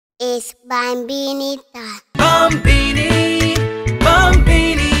It's Bambini time. Bambini,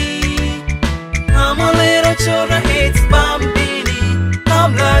 Bambini. I'm a little children, it's Bambini.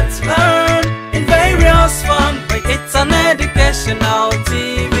 Come, let's learn in various fun. It's an educational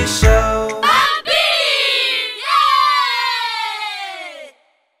TV show. Bambini! Yay!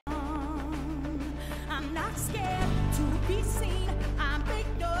 I'm not scared to be seen. I make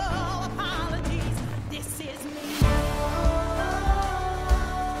no apologies. This is me.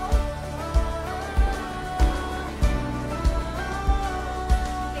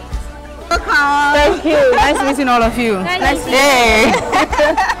 Thank you. Nice meeting all of you. Nice day.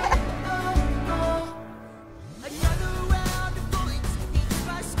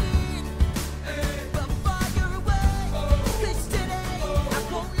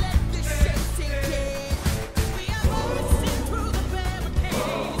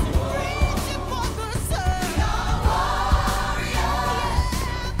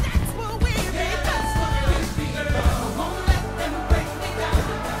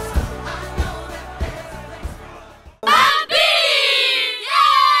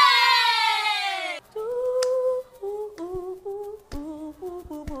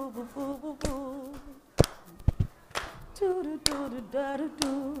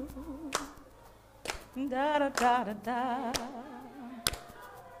 Da da da da da.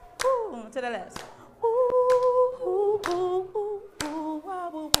 Ooh, to the left. Ooh, ooh, ooh, ooh, ooh,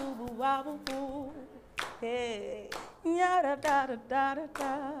 wobble, wobble, wobble, wobble. Hey, ya da da da da da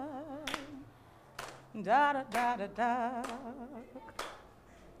da. Da da da da da.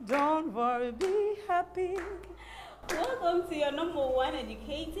 Don't worry, be happy. Welcome to your #1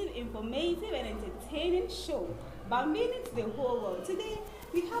 educative, informative, and entertaining show, Bambini to the whole world. Today,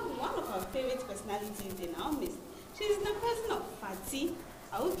 we have one of our favorite personalities in our midst. She's the person of Fati.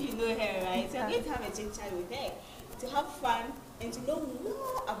 I hope you know her, right? So we're going to have a chit chat with her to have fun and to know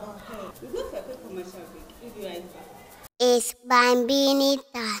more about her. We'll go for a quick commercial break. We'll be right back. It's Bambini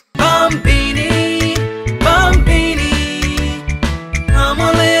time. Bambini, Bambini. I'm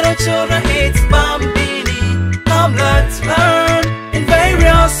a little children, it's Bambini. Come, let's learn in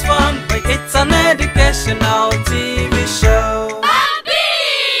various fun. It's an educational TV show.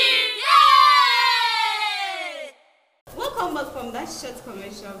 Welcome back from that short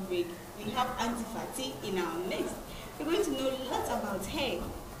commercial break. We have Auntie Fati in our midst. We're going to know lots about her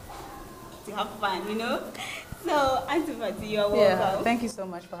to have fun, you know. So, Auntie Fati, you're welcome. Yeah, thank you so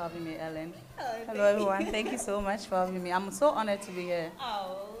much for having me, Ellen. Oh, Hello, everyone. Thank you so much for having me. I'm so honored to be here.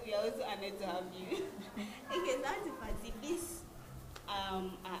 Oh, we are also honored to have you. Okay, so Auntie Fati, these are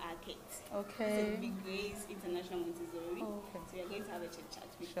our kids. Okay. So, vicgrace International Montessori. Oh, okay. So, we are going to have a chit chat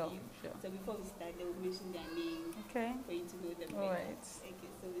with Sure, you. sure. So, before we start, they will mention their name Okay. for you to know them. All better. right. Okay,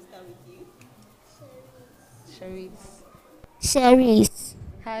 so we start with you. Cherise. Cherise.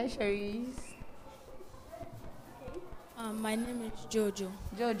 Hi, Cherise. My name is Jojo.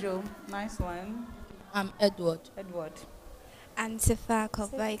 Jojo. Nice one. I'm Edward. Edward. I'm Sifa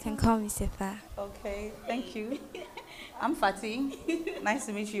Koba. You can call me Sifa. Okay, thank you. I'm Fati. Nice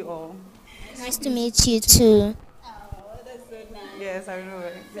to meet you all. Nice to meet you too. Oh, that's so nice. Yes, I know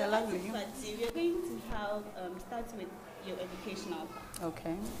it. They're So, lovely. Auntie Fati, we are going to have start with your educational part.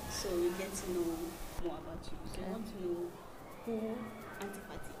 Okay. So we get to know more about you. So Okay. we want to know who Auntie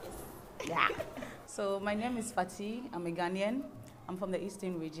Fati is. Yeah. So my name is Fati. I'm a Ghanaian. I'm from the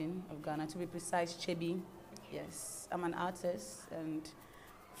eastern region of Ghana, to be precise, Chebi. Yes, I'm an artist, and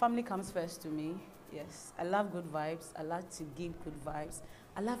family comes first to me. Yes, I love good vibes. I like to give good vibes.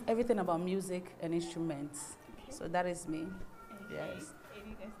 I love everything about music and instruments. Okay. So that is me. Okay. Yes.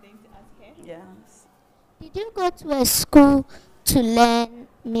 Any question to ask her? Yes. Did you go to a school to learn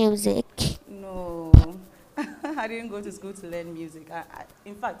music? No, I didn't go to school to learn music.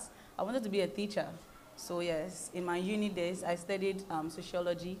 In fact, I wanted to be a teacher. So yes, in my uni days, I studied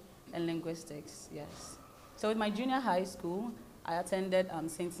sociology and linguistics, yes. So with my junior high school, I attended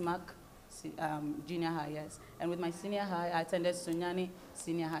St. Mark Junior High, yes. And with my senior high, I attended Sunyani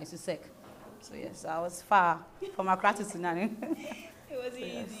Senior High, Susek. So yes, I was far from Accra to Sunyani. It was So,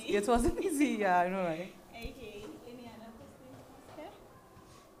 easy. yes, it wasn't easy, yeah, I know, right? Okay. Any other questions to ask her?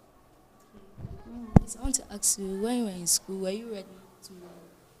 So I want to ask you, when you were in school, were you ready to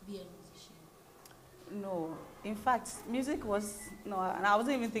be a musician? No, in fact, music was, no, and I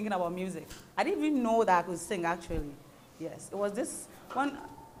wasn't even thinking about music. I didn't even know that I could sing, actually. Yes, it was this one.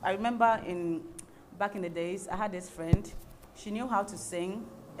 I remember back in the days, I had this friend. She knew how to sing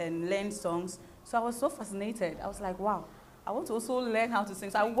and learn songs. So I was so fascinated. I was like, wow, I want to also learn how to sing.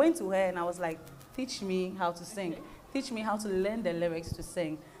 So I went to her and I was like, teach me how to sing. Teach me how to learn the lyrics to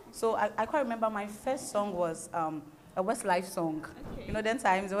sing. So I quite remember my first song was a Westlife song. Okay. You know, then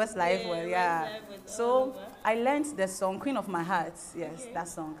times Westlife, well, yeah. Westlife was all So over. I learned the song, Queen of My Heart. Yes, Okay. that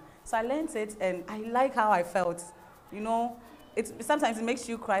song. So I learned it, and I like how I felt. You know, sometimes it makes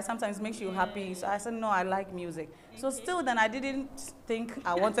you cry, sometimes it makes you happy. So I said, no, I like music. So still then I didn't think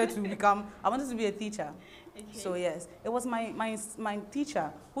I wanted to I wanted to be a teacher. Okay. So yes, it was my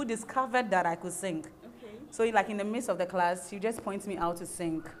teacher who discovered that I could sing. Okay. So like in the midst of the class, she just points me out to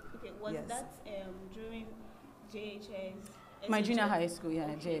sing. Okay. Was Yes. that during JHS? My junior SHS? high school, yeah,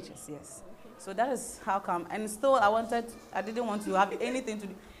 Okay. JHS, yes. Okay. So that is how come. And still I didn't want to have anything to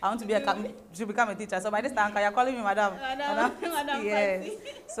do. I want to become a teacher. So by this time, you're calling me madam. Madam Yes. Patsy.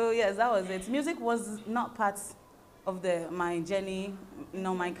 So yes, that was it. Music was not part of my journey,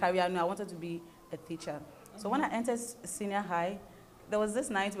 my career. No, I wanted to be a teacher. So when I entered senior high, there was this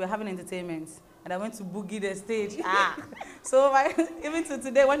night we were having entertainment. And I went to boogie the stage. So even to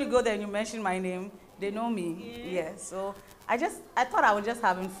today, when you go there and you mention my name, they know me. Yeah. So I thought I was just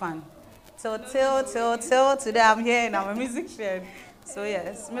having fun. So till today I'm here and I'm a musician. So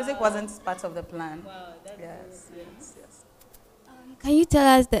yes, music wasn't part of the plan. Wow, that's Yes, good. yes, yes. Can you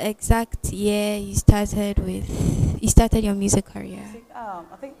tell us the exact year you started your music career?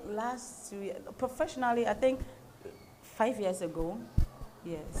 I think last 2 years, professionally, I think 5 years ago,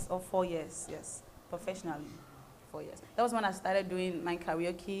 yes, or 4 years, yes, professionally, 4 years. That was when I started doing my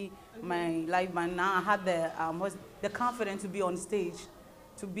karaoke, my live band. Now I had the confidence to be on stage,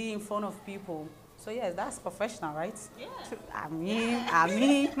 to be in front of people. So yes, that's professional, right? Yeah. I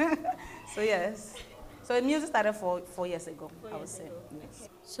mean. So yes. So the music started 4 years ago, I would say. Yes.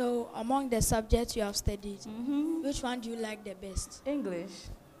 So, among the subjects you have studied, Mm-hmm. which one do you like the best? English.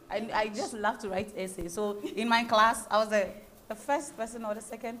 I just love to write essays. So in my class, I was the first person or the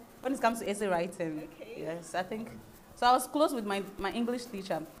second when it comes to essay writing. Okay. Yes, I think. So I was close with my English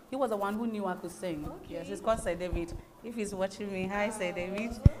teacher. He was the one who knew I could sing. Okay. Yes, he's called Sir David. If he's watching me, hi Sir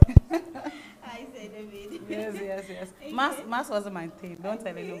David. I said David. Yes. Okay. Maths wasn't my thing. Don't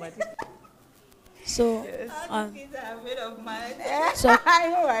tell anybody. So, All these kids are afraid of math. so I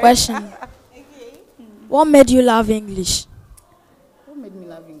know, right? question: Okay. what made you love English? What made me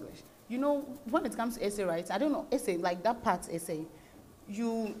love English? You know, when it comes to essay writing, I don't know, essay, like that part essay,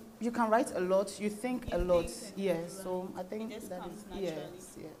 you can write a lot, you think a lot. Yes, so I think It just that comes is, naturally.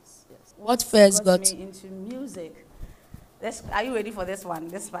 yes. What first got me into music? Are you ready for this one?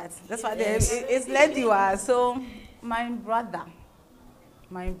 This part? This part, Yes. it's lengthy. So, my brother,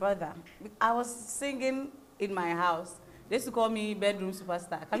 I was singing in my house. They used to call me bedroom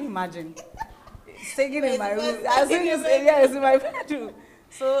superstar. Can you imagine? Singing in my room. I was singing, yes, in my bedroom.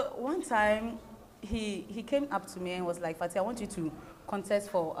 So one time, he came up to me and was like, Fatih, I want you to contest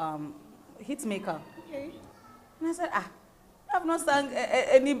for Hitmaker. Okay. And I said, I've not sung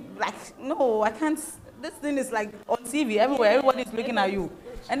any, no, I can't. This thing is like on TV everywhere. Everybody is looking at you.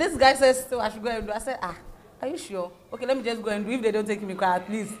 And this guy says, so I should go and do. I said, are you sure? Okay, let me just go and do. If they don't take me quiet,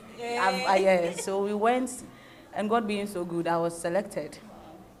 please. Yeah. So we went, and God being so good, I was selected.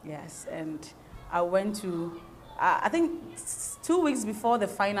 Yes, and I went to, I think 2 weeks before the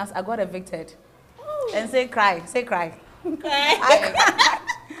finals, I got evicted. And say cry.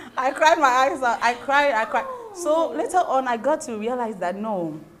 I cried my eyes out. I cried. So later on, I got to realize that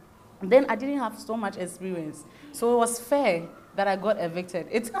no. Then I didn't have so much experience. So it was fair that I got evicted.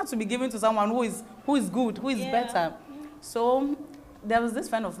 It had to be given to someone who is good, who is better. So there was this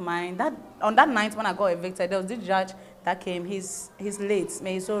friend of mine that on that night when I got evicted, there was this judge that came. He's late.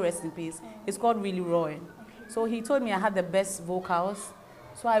 May his soul rest in peace. He's called Willie Roy. So he told me I had the best vocals.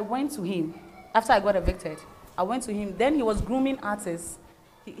 So I went to him after I got evicted. I went to him. Then he was grooming artists.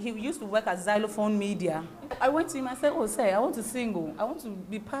 He used to work at Xylophone Media. I went to him and said, oh, sir, I want to sing. I want to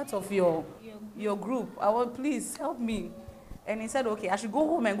be part of your group. Please help me. And he said, okay, I should go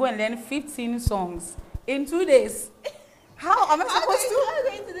home and go and learn 15 songs in 2 days. How am I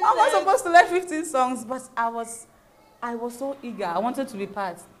supposed to learn 15 songs? But I was so eager. I wanted to be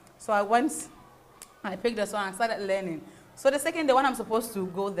part. So I picked the song and started learning. So the second day when I'm supposed to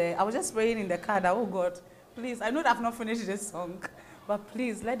go there, I was just praying in the car that, oh God, please, I know that I've not finished this song. But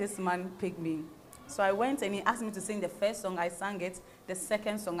please, let this man pick me. So I went and he asked me to sing the first song, I sang it. The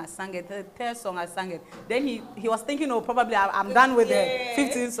second song, I sang it. The third song, I sang it. Then he was thinking, oh, probably I'm done with the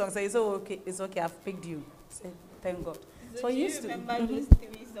 15 songs. So he said, oh, okay, it's okay, I've picked you. I said, thank God. So he used to remember those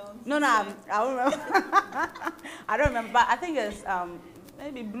 3 songs? No, I don't remember. I don't remember. But I think it's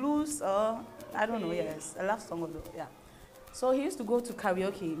maybe blues or, I don't know, yes. A love song, yeah. So he used to go to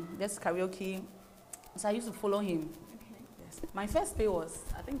karaoke, this karaoke. So I used to follow him. My first pay was,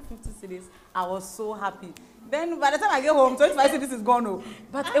 I think, 50 cedis. I was so happy. Then by the time I get home, 25 cedis is gone.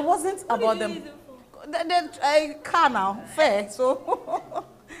 But it wasn't about them. I car now, fair. So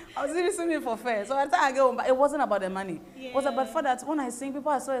I was really swimming for fair. So by the time I get home, but it wasn't about the money. It was about for that when I sing,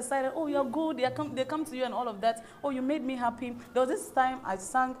 people are so excited. Oh, you're good. They come to you and all of that. Oh, you made me happy. There was this time I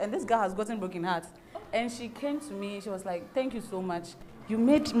sang, and this girl has gotten broken heart. And she came to me. She was like, thank you so much. You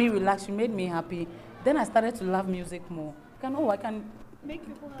made me relax. You made me happy. Then I started to love music more. I can Make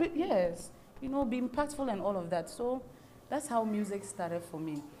people happy. yes, be impactful and all of that. So that's how music started for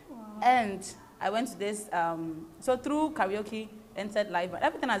me. And I went to this, so through karaoke, entered live, but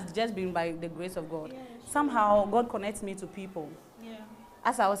everything has just been by the grace of God. Somehow, God connects me to people.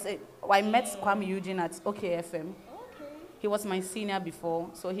 As I was saying, I met Kwame Eugene at OKFM. He was my senior before,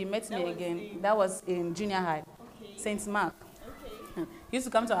 so he met me again. That was in junior high, St. Mark. He used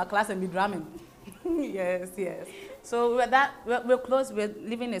to come to our class and be drumming. Yes. So we're close, we're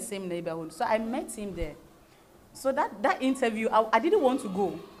living in the same neighborhood. So I met him there. So that interview, I didn't want to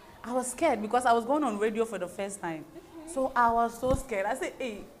go. I was scared because I was going on radio for the first time. So I was so scared. I said,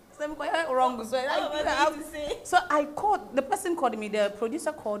 hey, something wrong. So I called, the person called me, the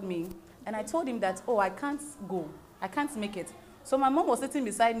producer called me, and I told him that, oh, I can't go. I can't make it. So my mom was sitting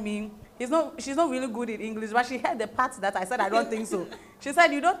beside me. She's not really good in English, but she heard the part that I said, I don't think so. She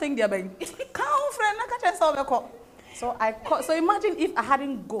said, you don't think they're being, come friend, so I called. So imagine if I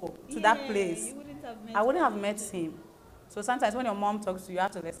hadn't go to that place, I wouldn't have met him. So sometimes when your mom talks to you, you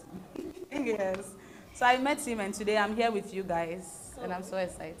have to listen. Yes. So I met him, and today I'm here with you guys, and I'm so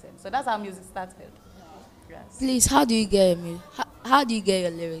excited. So that's how music started. Yes. Please, how do you get your music? How do you get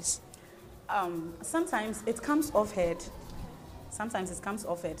your lyrics? Sometimes it comes off head. Sometimes it comes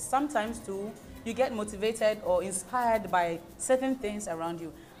off head. Sometimes too, you get motivated or inspired by certain things around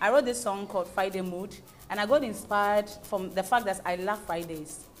you. I wrote this song called Friday Mood, and I got inspired from the fact that I love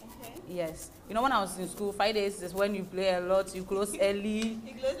Fridays. Yes. You know, when I was in school, Fridays is when you play a lot, you close early.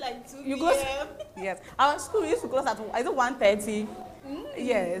 You close like 2 You close, p.m. yes. Our school used to close at 1:30.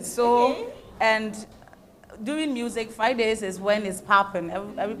 Yes. So, and doing music, Fridays is when it's popping.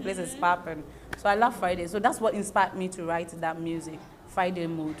 Every place is popping. So I love Fridays. So that's what inspired me to write that music, Friday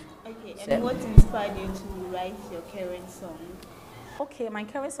Mood. Okay, So, and what inspired you to write your current song? okay, my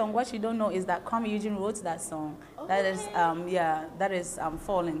current song, what you don't know is that Kwame Eugene wrote that song. That is, that is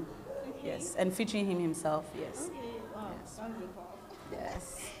Falling. Yes, and featuring him himself, yes. Wow, Yes. sounds good.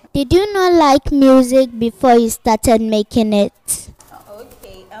 Yes. Did you not like music before you started making it?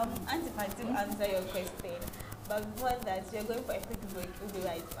 Okay, Auntie Fati will answer your question. But before that, you're going for a quick break. We'll be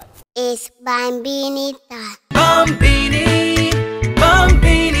right back. It's Bambini time. Bambini,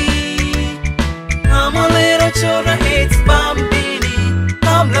 Bambini. Come on, little children, it's Bambini.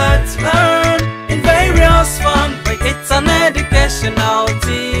 Come, let's learn in various fun. It's an educational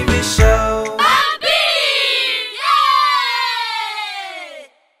TV show.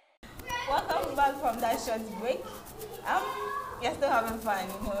 Welcome back from that short break. You're still having fun,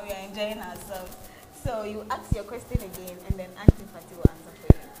 we are enjoying ourselves. So you ask your question again, and then Auntie Fati will answer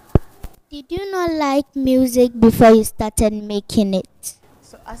for you. Did you not like music before you started making it?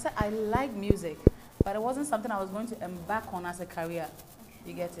 So I said I like music, but it wasn't something I was going to embark on as a career.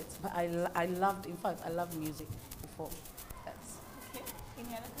 You get it? But I loved, in fact, I loved music before. That's, Okay,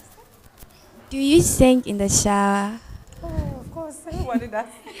 any other question? Do you sing in the shower? oh, of course, everybody does.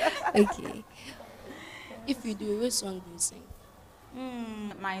 Okay. If you do, which song do you sing?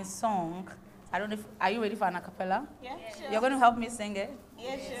 My song, I don't know if, are you ready for an acapella? Yeah, sure. You're going to help me sing it?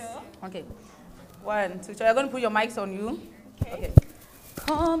 Yeah, sure. Okay. 1, 2, 3. You're going to put your mics on you. Okay.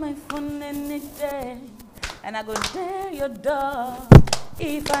 Call my phone any day, and I go dare your door.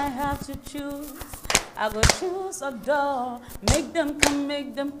 If I have to choose, I go choose a door. Make them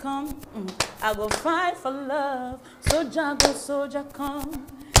come. I go fight for love. Soldier come.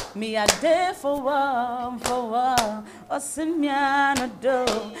 Me a day for one. Osimiano do,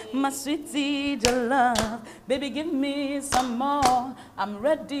 my sweetie, your love. Baby, give me some more. I'm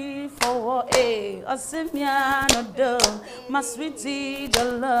ready for war. Hey, Osimiano do, my sweetie, your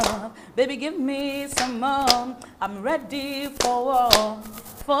love. Baby, give me some more. I'm ready for war.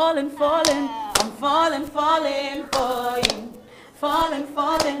 Falling, I'm falling for you. Falling,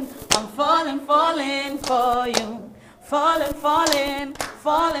 I'm falling for you. Falling for it.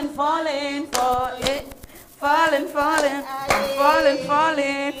 Falling, I'm falling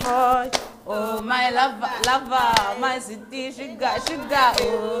for you. Oh, my lover, my city, sugar.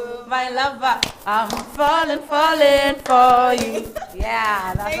 Oh, my lover, I'm falling for you.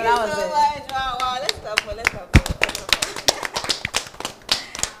 Yeah, that's what I was so saying. much. Wow. Let's stop.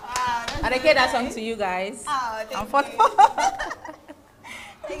 I dedicate that song to you guys. Oh, I'm thank falling. you.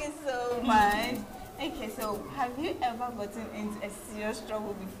 Thank you so much. Okay, so have you ever gotten into a serious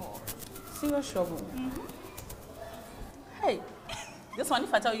struggle before? serious trouble. Hey, this one,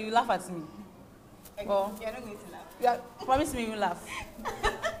 if I tell you, you laugh at me. Okay, Oh. you're not going to laugh. Yeah, promise me you laugh.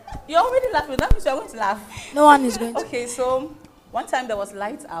 You're already laughing, that means you're going to laugh. No one is going to. Okay, so one time there was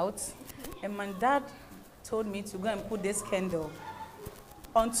lights out, and my dad told me to go and put this candle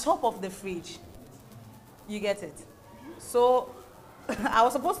on top of the fridge. You get it? So I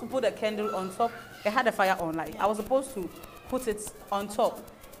was supposed to put a candle on top. It had a fire on, like I was supposed to put it on top.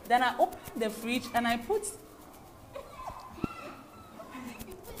 Then I opened the fridge and I put it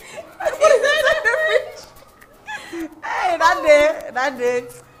inside the fridge. Hey, that day,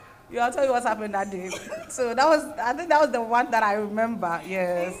 I'll tell you what happened that day. So I think that was the one that I remember.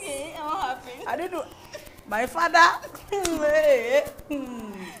 Yes. Okay, and what happened? I don't know. My father.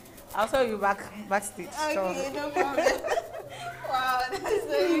 I'll tell you backstage. Okay, no problem. Wow, that's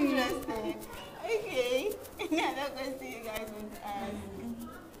so interesting. Okay. Another question you guys want to ask.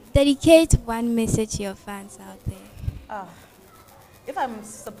 Dedicate one message to your fans out there. If I'm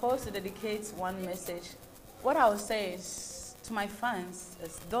supposed to dedicate one message, what I would say is to my fans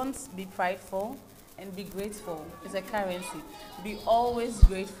is don't be prideful and be grateful. It's a currency. Be always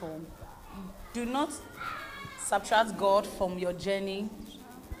grateful. Do not subtract God from your journey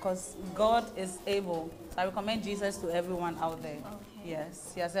because God is able. So I recommend Jesus to everyone out there. Okay.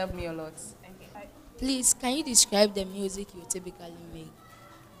 Yes, he has helped me a lot. Okay. Please, can you describe the music you typically make?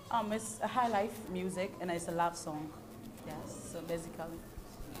 It's a high life music and it's a love song. Yes, so basically.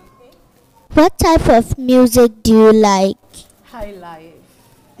 What type of music do you like? High life.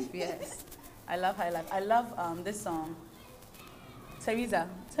 Yes. I love high life. I love this song. Teresa.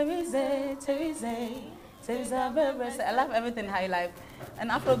 I love everything high life.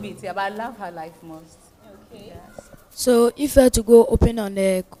 And Afrobeat, yeah, but I love high life most. Okay. Yes. So, if you were to go open on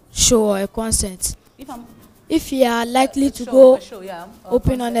a show or a concert, if you are likely to go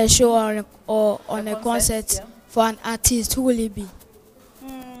open on a show or on a concert yeah. for an artist, who will it be?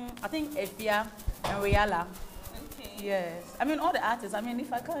 I think Efia and Riala. Okay. Yes. I mean, all the artists. I mean,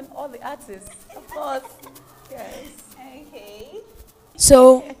 if I can, all the artists. Of course. Yes. Okay.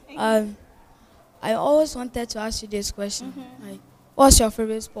 So, I always wanted to ask you this question. Like, what's your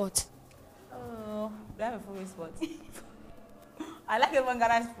favorite sport? Oh, do I have a favorite sport? I like it when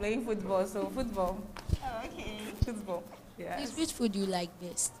Ghana is playing football, so football. Oh, okay. Football. Yes. Please, which food do you like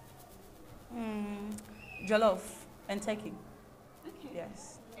best? Jollof and turkey. Okay.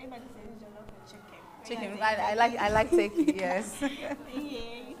 Yes. Everybody says jollof or chicken. Chicken. I like turkey. Yes.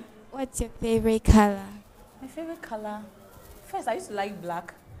 Okay. What's your favorite color? My favorite color. First, I used to like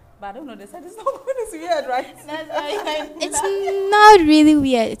black, but I don't know. They said it's not good. It's weird, right? That's why It's not really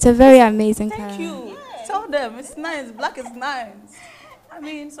weird. It's a very amazing color. Thank you. Tell them it's nice. Black is nice. I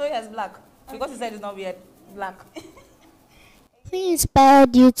mean, so yes, black. Because you said it's not weird. Black. Who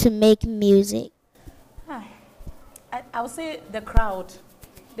inspired you to make music? I would say the crowd.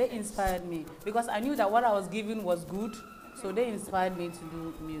 They inspired me because I knew that what I was giving was good, so they inspired me to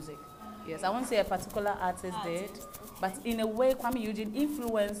do music. Yes, I won't say a particular artist did, but in a way, Kwame Eugene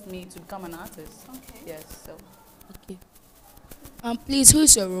influenced me to become an artist. Okay. Yes, so Okay. Please, who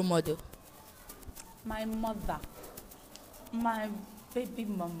is your role model? my mother, my baby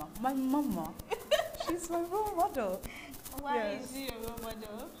mama, my mama, she's my role model. Why Yes. is she a role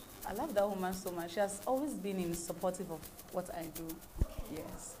model? I love that woman so much. She has always been supportive of what I do.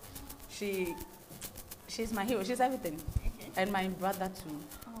 Yes, she's my hero. She's everything, and my brother too.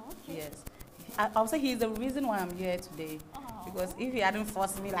 Oh, okay. Yes, I'll say he's the reason why I'm here today. Oh. Because if he hadn't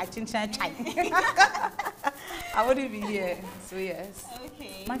forced me like Chin Chan Chai, I wouldn't be here. So yes,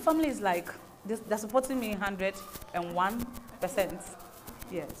 Okay. my family is like they're supporting me 101%.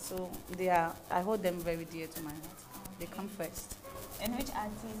 Yes, so I hold them very dear to my heart. They come first. And which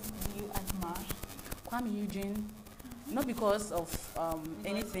artist do you admire? Kwame Eugene, not because of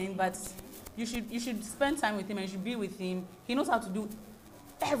anything, but you should spend time with him and you should be with him. He knows how to do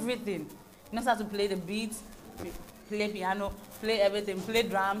everything. He knows how to play the beat, play piano, play everything, play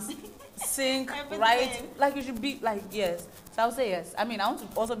drums, sing, write. Like you should be like, yes. So I would say yes. I mean, I want to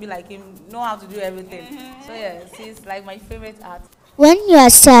also be like him, know how to do everything. So yes, he's like my favorite artist. When you are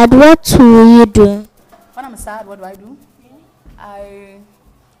sad, what will you do? When I'm sad, what do? I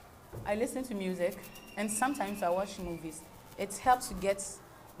listen to music and sometimes I watch movies. It helps to get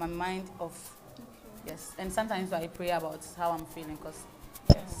my mind off. Yes, and sometimes I pray about how I'm feeling because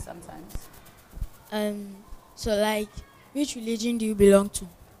yes, sometimes. So like, which religion do you belong to?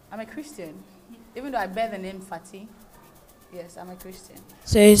 I'm a Christian. Even though I bear the name Fati, yes, I'm a Christian.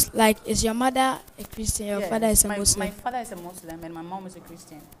 So it's like, is your mother a Christian? Your Yes, father is a my Muslim? My father is a Muslim and my mom is a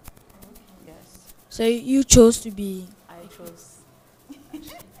Christian. Yes, So you chose to be... I chose.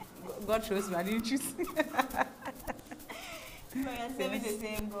 God chose me. I didn't choose. So you're serving the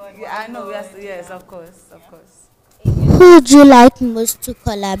same God. Yeah, I know. God, Yes, yes, of course, of course. Who would you like most to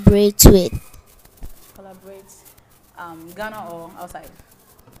collaborate with? Collaborate, Ghana or outside?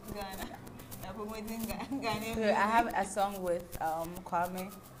 Ghana. You're promoting Ghana. So I have a song with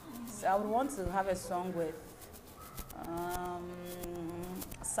Kwame. So I would want to have a song with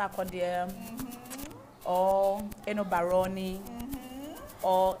Sarkodie or Eno Baroni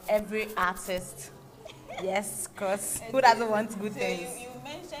or every artist. Yes, because who doesn't want good So things? you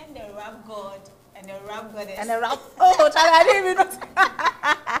mentioned the rap god and the rap goddess. And the rap. Oh, Charlie, I didn't even know.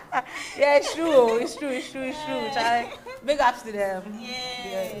 Yeah, it's true. It's true. It's true. It's true. Charlie, big ups to them.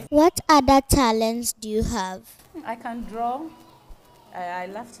 Yeah. What other talents do you have? I can draw. I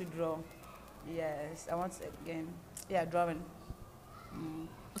love to draw. Yes, I want to again. Yeah, drawing.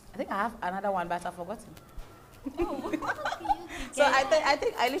 I think I have another one, but I've forgotten. So I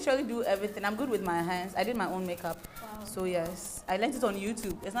think I literally do everything. I'm good with my hands. I did my own makeup. Wow. So yes, I learned it on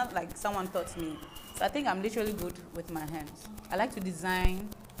YouTube. It's not like someone taught me. So I think I'm literally good with my hands. I like to design.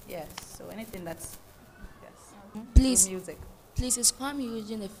 Yes. So anything that's yes. Please. So music. Please, is Kwame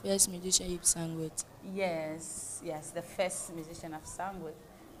using the first musician you've sang with? Yes, yes, the first musician I've sung with.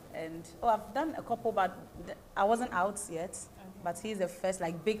 And I've done a couple, but I wasn't out yet. But he's the first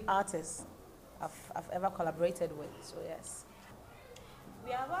like big artist I've ever collaborated with. So yes.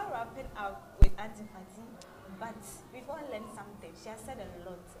 We are about wrapping up with Auntie Patty, but before I learn something, she has said a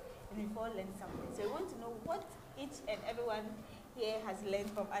lot. And before I learn something, so we want to know what each and everyone here has learned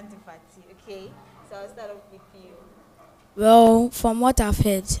from Auntie Patty, okay? So I'll start off with you. Well, from what I've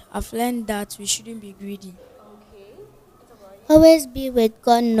heard, I've learned that we shouldn't be greedy. Okay. What about you? Always be with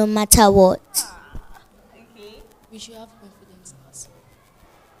God no matter what. Okay. We should have confidence in ourselves.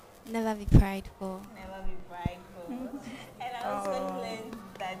 Never be prideful. Never be prideful. And I also learned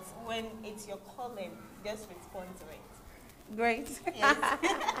that when it's your calling, just respond to it. Great. Yes.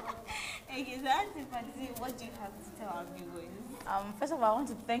 Okay, so Auntie Patty, what do you have to tell our viewers? First of all, I want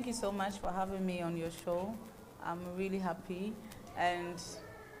to thank you so much for having me on your show. I'm really happy. And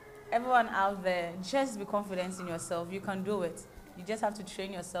everyone out there, just be confident in yourself. You can do it. You just have to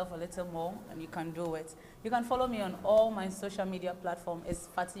train yourself a little more and you can do it. You can follow me on all my social media platforms. It's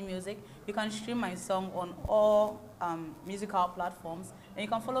Fati Music. You can stream my song on all musical platforms. And you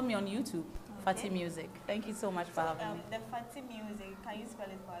can follow me on YouTube, Fati Music. Thank you so much for having me. The Fati Music, can you spell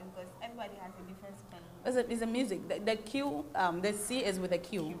it for us? Because everybody has a different spelling. It's a music. The Q, the C is with a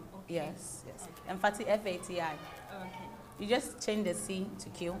Q. Okay. Yes, yes. And Fati, F-A-T-I. Okay. You just change the C to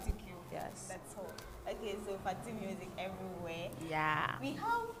Q. To Q. Yes. That's all. Okay, so Fati Music everywhere. Yeah. We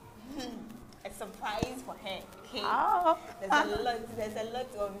have a surprise for her. Okay. Oh. There's a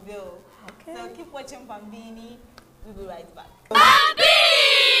lot to unveil. Okay. So keep watching Bambini. We'll be right back.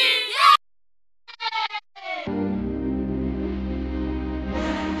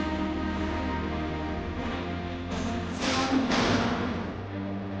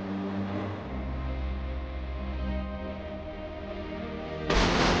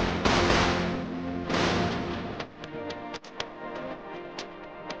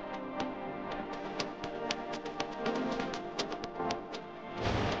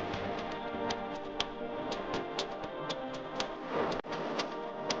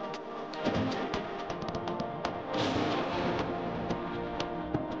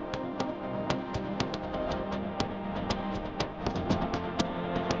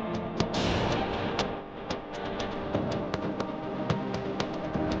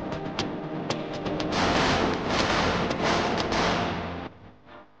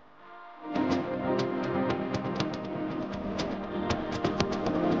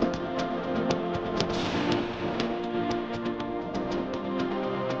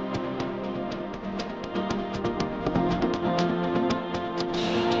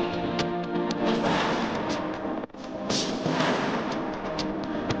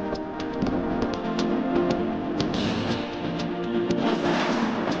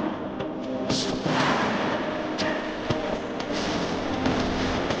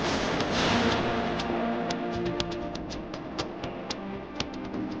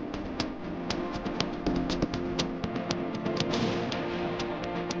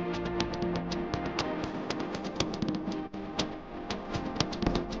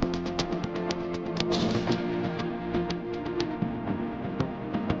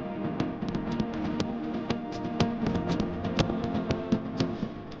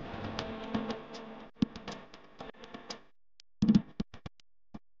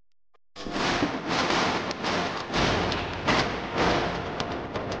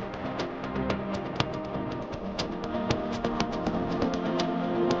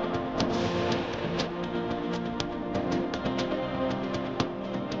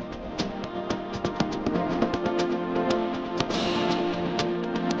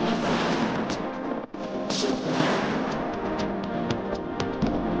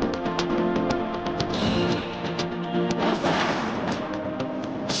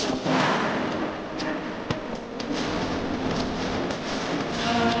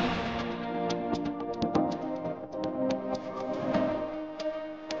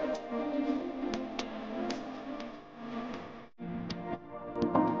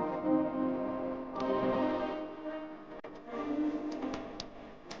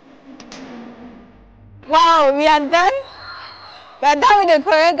 Wow, we are done. We are done with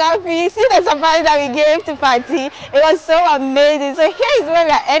the choreography. See the surprise that we gave to Patty. It was so amazing. So here is where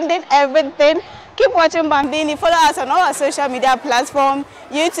we are ending everything. Keep watching Bambini. Follow us on all our social media platforms,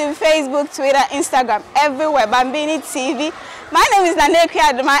 YouTube, Facebook, Twitter, Instagram, everywhere. Bambini TV. My name is Naneke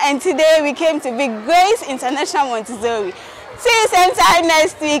Adama, and today we came to vicgrace International Montessori. See you same time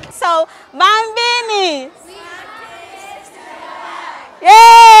next week. So, Bambini!